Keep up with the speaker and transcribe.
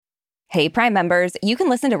Hey, Prime members, you can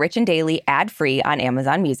listen to Rich and Daily ad-free on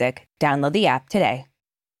Amazon Music. Download the app today.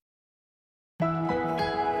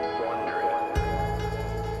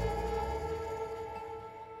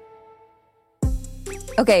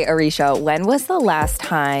 Okay, Arisha, when was the last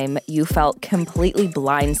time you felt completely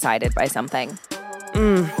blindsided by something?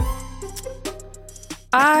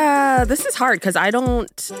 This is hard because I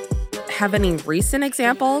don't have any recent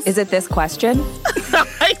examples. Is it this question?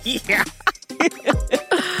 Yeah.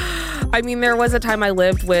 I mean, there was a time I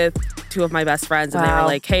lived with two of my best friends, and they were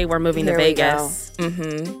like, hey, we're moving to Vegas.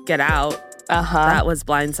 Get out. That was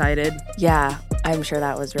blindsided. Yeah, I'm sure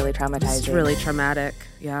that was really traumatizing. It's really traumatic,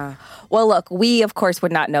 yeah. Well, look, we, of course,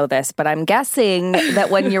 would not know this, but I'm guessing that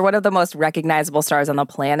when you're one of the most recognizable stars on the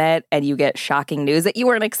planet and you get shocking news that you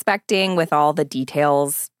weren't expecting with all the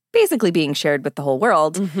details basically being shared with the whole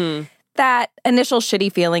world, that initial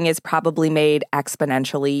shitty feeling is probably made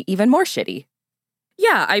exponentially even more shitty.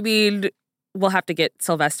 Yeah, I mean, we'll have to get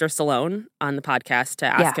Sylvester Stallone on the podcast to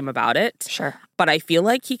ask him about it. Sure. But I feel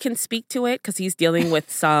like he can speak to it because he's dealing with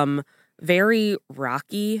some very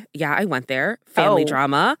rocky, I went there, family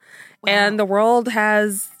drama. Wow. And the world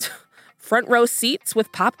has front row seats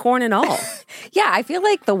with popcorn and all. Yeah, I feel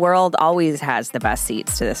like the world always has the best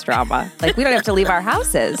seats to this drama. Like, we don't have to leave our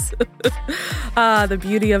houses. The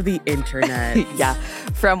beauty of the internet. Yeah.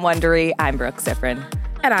 From Wondery, I'm Brooke Sifrin.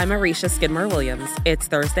 And I'm Arisha Skidmore-Williams. It's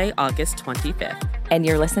Thursday, August 25th. And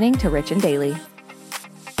you're listening to Rich and Daily.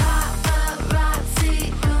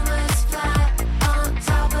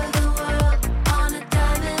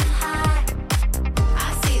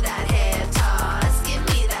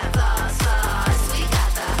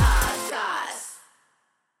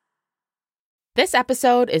 This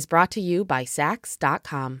episode is brought to you by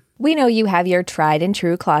Saks.com. We know you have your tried and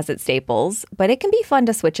true closet staples, but it can be fun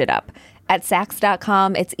to switch it up. At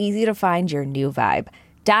Saks.com, it's easy to find your new vibe.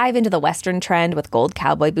 Dive into the Western trend with gold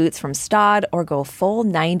cowboy boots from Staud, or go full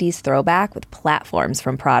 90s throwback with platforms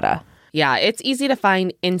from Prada. Yeah, it's easy to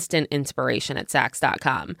find instant inspiration at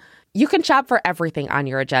Saks.com. You can shop for everything on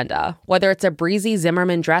your agenda, whether it's a breezy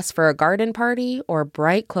Zimmermann dress for a garden party or a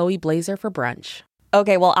bright Chloe blazer for brunch.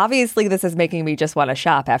 Okay, well, obviously this is making me just want to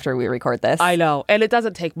shop after we record this. I know, and it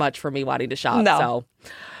doesn't take much for me wanting to shop. No. So.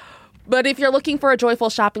 But if you're looking for a joyful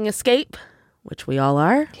shopping escape, which we all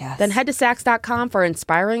are, then head to Saks.com for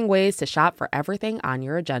inspiring ways to shop for everything on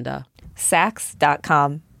your agenda.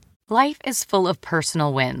 Saks.com. Life is full of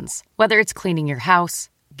personal wins, whether it's cleaning your house,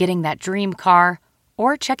 getting that dream car,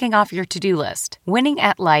 or checking off your to-do list. Winning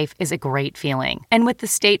at life is a great feeling. And with the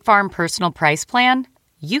State Farm Personal Price Plan,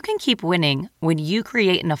 you can keep winning when you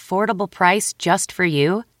create an affordable price just for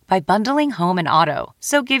you by bundling home and auto.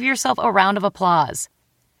 So give yourself a round of applause.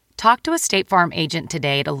 Talk to a State Farm agent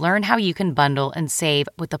today to learn how you can bundle and save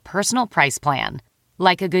with the Personal Price Plan.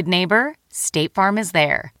 Like a good neighbor, State Farm is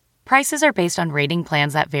there. Prices are based on rating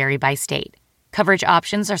plans that vary by state. Coverage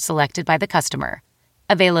options are selected by the customer.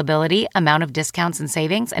 Availability, amount of discounts and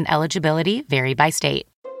savings, and eligibility vary by state.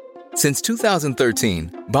 Since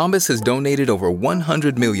 2013, Bombas has donated over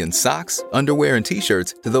 100 million socks, underwear, and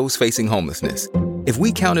T-shirts to those facing homelessness. If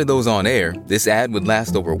we counted those on air, this ad would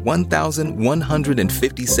last over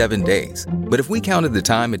 1,157 days. But if we counted the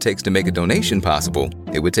time it takes to make a donation possible,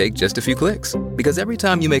 it would take just a few clicks. Because every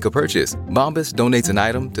time you make a purchase, Bombas donates an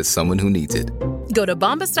item to someone who needs it. Go to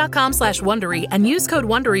bombas.com/Wondery and use code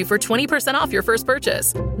Wondery for 20% off your first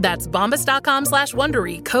purchase. That's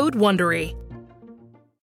bombas.com/Wondery, code Wondery.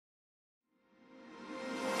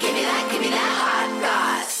 Give me that hot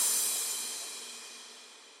goss.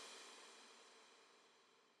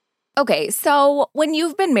 Okay, so when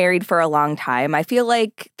you've been married for a long time, I feel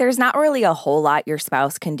like there's not really a whole lot your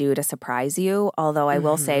spouse can do to surprise you. Although I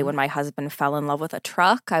will say when my husband fell in love with a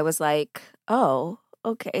truck, I was like, oh,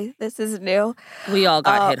 okay, this is new. We all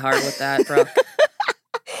got hit hard with that, Brooke.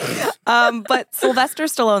 But Sylvester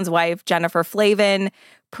Stallone's wife, Jennifer Flavin,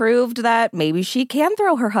 proved that maybe she can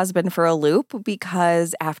throw her husband for a loop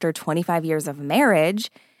because after 25 years of marriage,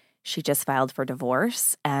 she just filed for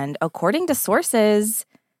divorce. And according to sources,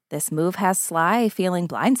 this move has Sly feeling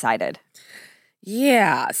blindsided.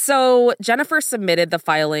 Yeah. So Jennifer submitted the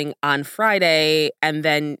filing on Friday and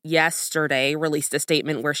then yesterday released a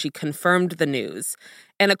statement where she confirmed the news.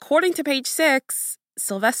 And according to Page Six,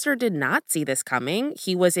 Sylvester did not see this coming.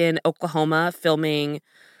 He was in Oklahoma filming,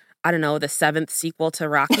 I don't know, the 7th sequel to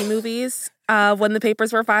Rocky movies when the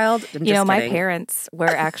papers were filed. My parents were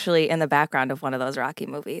actually in the background of one of those Rocky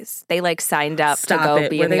movies. They signed up to go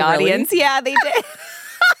be in the audience. Really? Yeah, they did.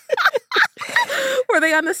 Were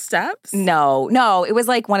they on the steps? No. It was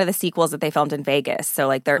one of the sequels that they filmed in Vegas.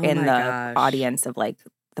 So they're in the audience of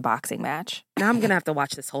the the boxing match. Now I'm going to have to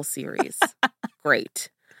watch this whole series. Great.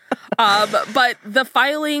 But the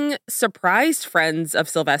filing surprised friends of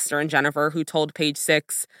Sylvester and Jennifer, who told Page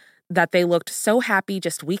Six that they looked so happy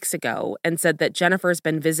just weeks ago and said that Jennifer's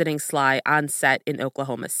been visiting Sly on set in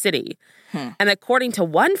Oklahoma City. And according to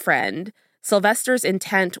one friend, Sylvester's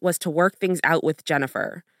intent was to work things out with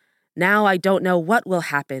Jennifer. Now I don't know what will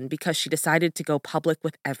happen because she decided to go public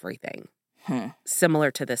with everything. Similar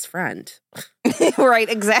to this friend. Right,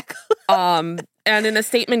 exactly. And in a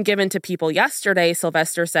statement given to People yesterday,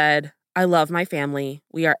 Sylvester said, "I love my family.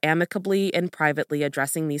 We are amicably and privately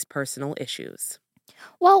addressing these personal issues."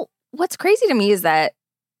 Well, what's crazy to me is that,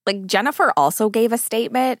 like, Jennifer also gave a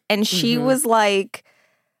statement, and she was like,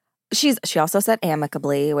 she also said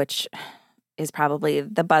amicably, which is probably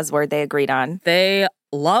the buzzword they agreed on. They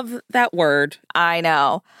love that word. I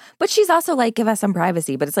know. But she's also like, give us some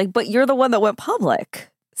privacy. But it's like, but you're the one that went public.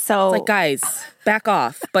 So, It's like, guys, back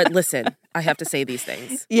off. But listen, I have to say these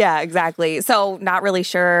things. Yeah, exactly. So not really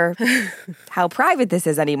sure how private this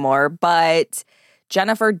is anymore, but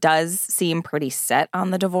Jennifer does seem pretty set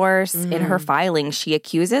on the divorce. In her filing, she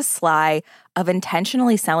accuses Sly of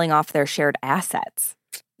intentionally selling off their shared assets.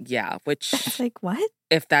 Yeah, which, It's like, what?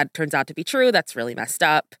 if that turns out to be true, that's really messed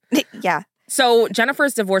up. Yeah. So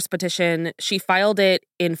Jennifer's divorce petition, she filed it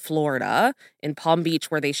in Florida, in Palm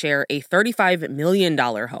Beach, where they share a $35 million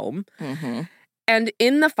home. And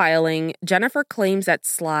in the filing, Jennifer claims that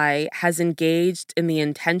Sly has engaged in the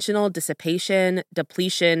intentional dissipation,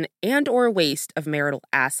 depletion, and or waste of marital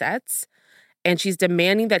assets. And she's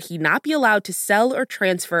demanding that he not be allowed to sell or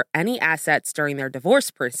transfer any assets during their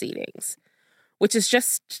divorce proceedings, which is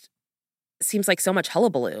just seems like so much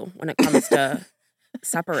hullabaloo when it comes to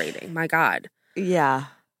separating. My God. Yeah.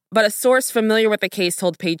 But a source familiar with the case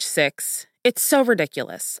told Page Six, "It's so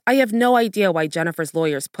ridiculous. I have no idea why Jennifer's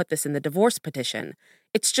lawyers put this in the divorce petition.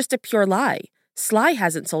 It's just a pure lie. Sly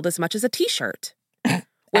hasn't sold as much as a t-shirt." Which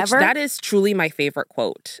Ever? that is truly my favorite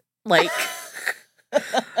quote. Like,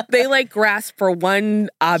 they like grasp for one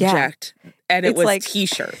object and it It's was like-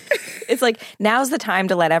 t-shirt. It's like, now's the time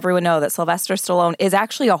to let everyone know that Sylvester Stallone is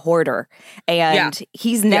actually a hoarder. And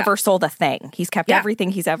he's never sold a thing. He's kept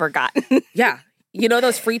everything he's ever gotten. Yeah. You know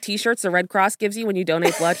those free t-shirts the Red Cross gives you when you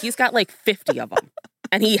donate blood? He's got like 50 of them.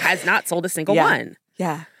 And he has not sold a single one.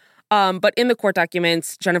 Yeah. But in the court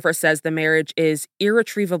documents, Jennifer says the marriage is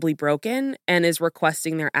irretrievably broken and is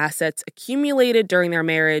requesting their assets accumulated during their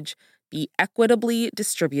marriage be equitably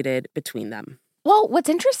distributed between them. Well, what's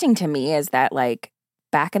interesting to me is that, like,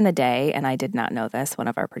 back in the day, and I did not know this, one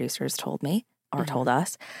of our producers told me or told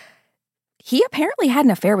us, he apparently had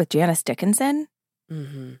an affair with Janice Dickinson.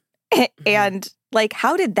 And, like,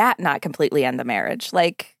 how did that not completely end the marriage?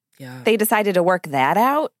 Like, they decided to work that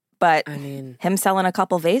out, but I mean, him selling a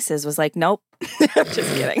couple vases was like, nope. I'm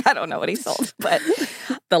just kidding. I don't know what he sold, but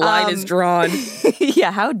the line is drawn.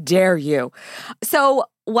 yeah, how dare you? So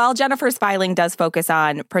while Jennifer's filing does focus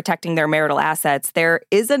on protecting their marital assets, there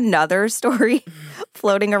is another story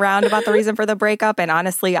floating around about the reason for the breakup. And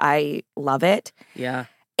honestly, I love it. Yeah.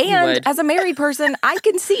 And as a married person, I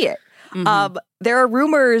can see it. There are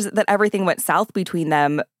rumors that everything went south between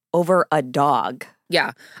them over a dog.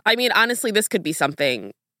 Yeah. I mean, honestly, this could be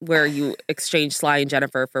something where you exchange Sly and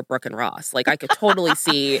Jennifer for Brooke and Ross. Like, I could totally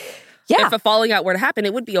see if a falling out were to happen,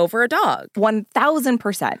 it would be over a dog.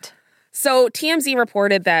 1,000%. So TMZ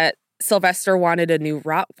reported that Sylvester wanted a new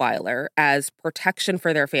Rottweiler as protection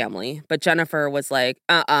for their family, but Jennifer was like,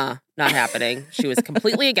 not happening. She was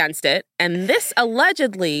completely against it. And this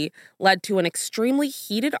allegedly led to an extremely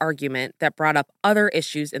heated argument that brought up other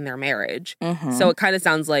issues in their marriage. So it kind of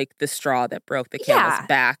sounds like the straw that broke the camel's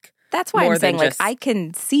back. That's why I'm saying, like, I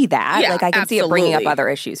can see that. Yeah, like, I can see it bringing up absolutely. other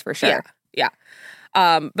issues for sure. Yeah.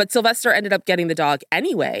 But Sylvester ended up getting the dog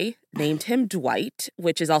anyway, named him Dwight,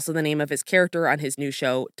 which is also the name of his character on his new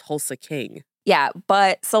show, Tulsa King. Yeah,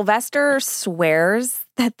 but Sylvester swears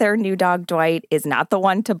that their new dog, Dwight, is not the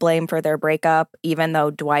one to blame for their breakup, even though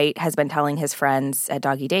Dwight has been telling his friends at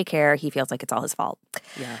doggy daycare he feels like it's all his fault.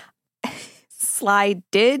 Yeah. Sly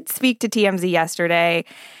did speak to TMZ yesterday,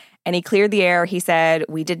 and he cleared the air. He said,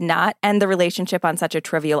 "We did not end the relationship on such a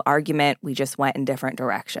trivial argument. We just went in different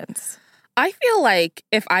directions." I feel like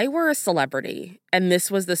if I were a celebrity and this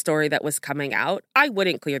was the story that was coming out, I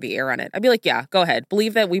wouldn't clear the air on it. I'd be like, yeah, go ahead.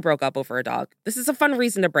 Believe that we broke up over a dog. This is a fun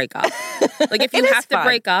reason to break up. Like, if you have to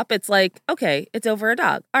break up, it's like, okay, it's over a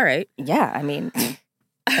dog. All right. Yeah, I mean,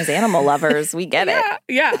 as animal lovers, we get it.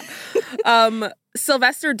 Yeah.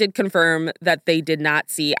 Sylvester did confirm that they did not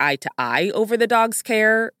see eye to eye over the dog's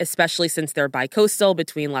care, especially since they're bi-coastal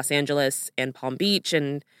between Los Angeles and Palm Beach,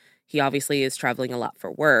 and he obviously is traveling a lot for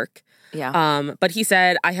work. Yeah. But he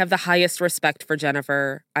said, I have the highest respect for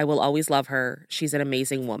Jennifer. I will always love her. She's an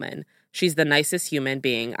amazing woman. She's the nicest human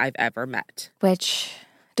being I've ever met. Which,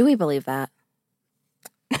 do we believe that?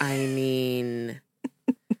 I mean,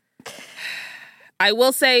 I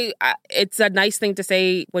will say it's a nice thing to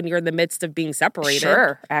say when you're in the midst of being separated.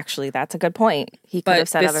 Sure. Actually, that's a good point. He could have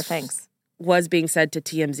said other things. Was being said to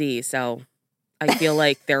TMZ, so I feel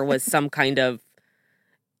like there was some kind of,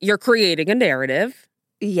 you're creating a narrative.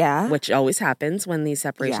 Yeah. Which always happens when these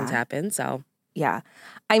separations happen, so. Yeah.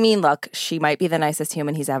 I mean, look, she might be the nicest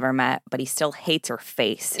human he's ever met, but he still hates her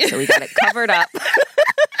face, so he got it covered up.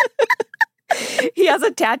 He has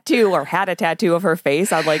a tattoo, or had a tattoo of her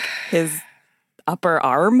face on, like, his upper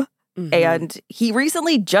arm, and he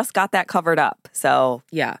recently just got that covered up, so.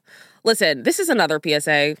 Yeah. Listen, this is another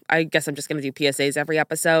PSA. I guess I'm just going to do PSAs every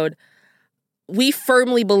episode. We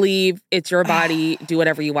firmly believe it's your body. Do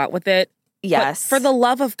whatever you want with it. Yes. But for the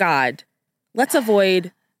love of God, let's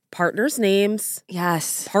avoid partners' names.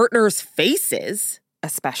 Yes. Partners' faces.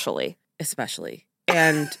 Especially.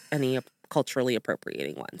 And any culturally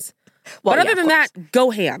appropriating ones. Well, but other than that, go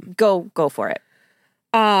ham. Go for it.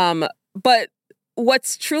 But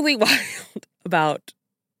what's truly wild about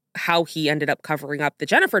how he ended up covering up the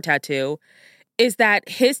Jennifer tattoo is that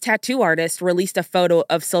his tattoo artist released a photo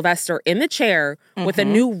of Sylvester in the chair with a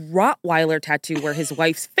new Rottweiler tattoo where his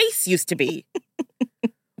wife's face used to be.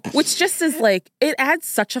 Which just is like, it adds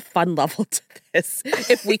such a fun level to this.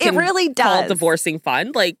 If we can really call does. divorcing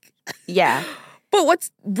fun. Like, yeah. But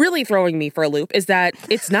what's really throwing me for a loop is that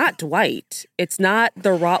it's not Dwight. It's not the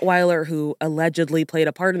Rottweiler who allegedly played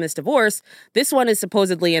a part in this divorce. This one is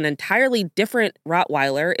supposedly an entirely different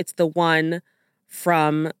Rottweiler. It's the one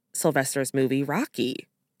from Sylvester's movie, Rocky.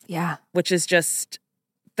 Yeah. Which is just,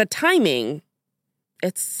 the timing,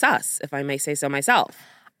 it's sus, if I may say so myself.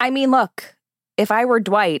 I mean, look, if I were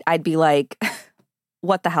Dwight, I'd be like,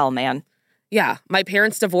 what the hell, man? Yeah, my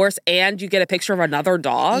parents divorced and you get a picture of another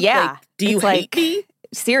dog? Yeah. Like, do you hate me?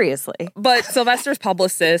 Seriously. But Sylvester's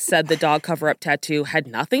publicist said the dog cover-up tattoo had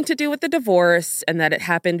nothing to do with the divorce and that it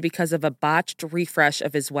happened because of a botched refresh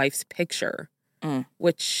of his wife's picture.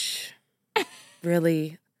 Which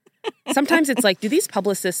really... Sometimes it's like, do these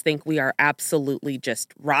publicists think we are absolutely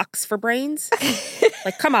just rocks for brains?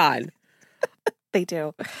 Like, come on. They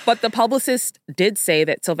do. But the publicist did say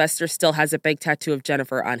that Sylvester still has a big tattoo of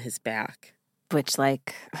Jennifer on his back. Which,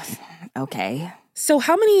 like, okay. So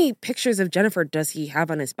how many pictures of Jennifer does he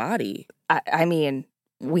have on his body? I mean,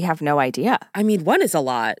 we have no idea. I mean, one is a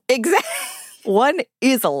lot. Exactly. One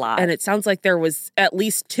is a lot. And it sounds like there was at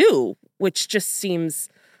least two, which just seems...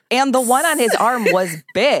 And the one on his arm was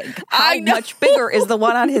big. How much bigger is the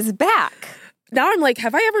one on his back? Now I'm like,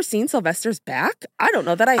 have I ever seen Sylvester's back? I don't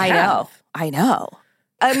know that I have. I know.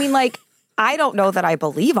 I mean, like, I don't know that I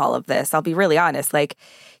believe all of this. I'll be really honest. Like,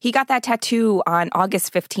 he got that tattoo on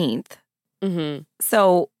August 15th.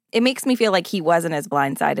 So it makes me feel like he wasn't as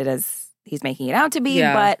blindsided as he's making it out to be.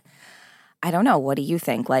 Yeah. But I don't know. What do you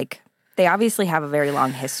think? Like, they obviously have a very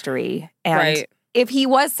long history. And if he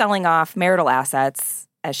was selling off marital assets,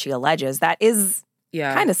 as she alleges, that is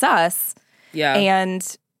kind of sus. Yeah.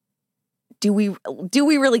 And do we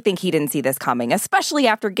really think he didn't see this coming, especially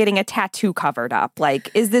after getting a tattoo covered up?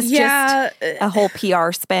 Like, is this just a whole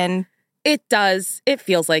PR spin? It does. It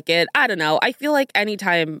feels like it. I don't know. I feel like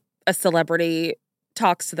anytime a celebrity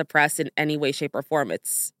talks to the press in any way, shape, or form,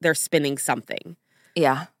 they're spinning something.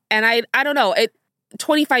 Yeah. And I don't know.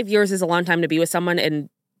 25 years is a long time to be with someone, and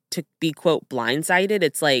to be, quote, blindsided,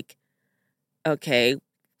 it's like, okay,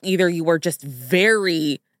 either you were just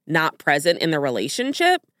very not present in the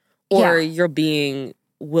relationship or you're being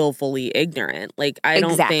willfully ignorant. Like, I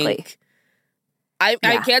don't think... I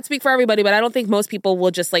can't speak for everybody, but I don't think most people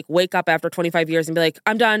will just, like, wake up after 25 years and be like,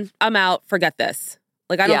 I'm done, I'm out, forget this.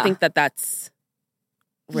 Like, I don't think that's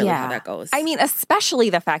really how that goes. I mean, especially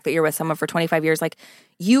the fact that you're with someone for 25 years, like,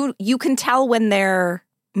 you can tell when their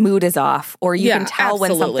mood is off, or you can tell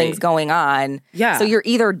when something's going on. Yeah. So you're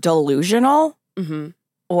either delusional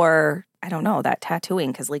or, I don't know, that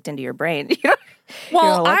tattooing has leaked into your brain.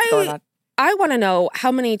 Well, I want to know,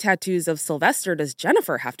 how many tattoos of Sylvester does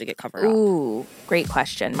Jennifer have to get covered up? Ooh, great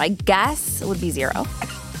question. My guess would be 0.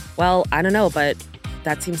 Well, I don't know, but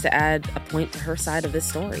that seems to add a point to her side of this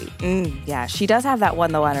story. Yeah, she does have that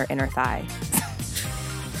one, though, on her inner thigh.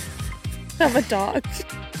 Of a dog?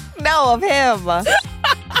 No, of him.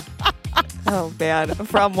 Oh, man.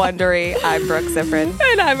 From Wondery, I'm Brooke Siffrin.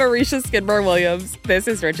 And I'm Arisha Skidmore-Williams. This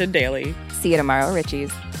is Rich and Daily. See you tomorrow,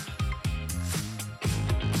 Richies.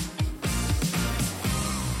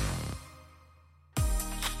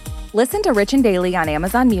 Listen to Rich and Daily on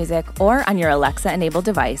Amazon Music or on your Alexa-enabled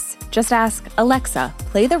device. Just ask, Alexa,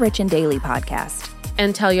 play the Rich and Daily podcast.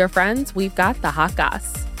 And tell your friends we've got the hot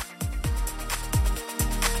goss.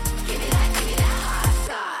 Give me that hot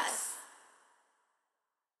sauce.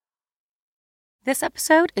 This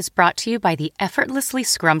episode is brought to you by the effortlessly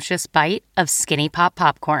scrumptious bite of Skinny Pop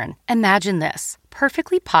popcorn. Imagine this: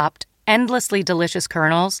 perfectly popped, endlessly delicious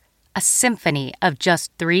kernels, a symphony of just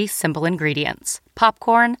 3 simple ingredients: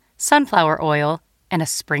 popcorn, sunflower oil, and a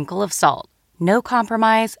sprinkle of salt. No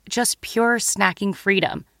compromise, just pure snacking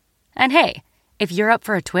freedom. And hey, if you're up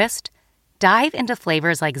for a twist, dive into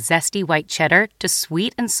flavors like zesty white cheddar to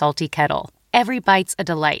sweet and salty kettle. Every bite's a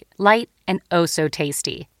delight, light and oh so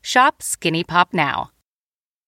tasty. Shop Skinny Pop now.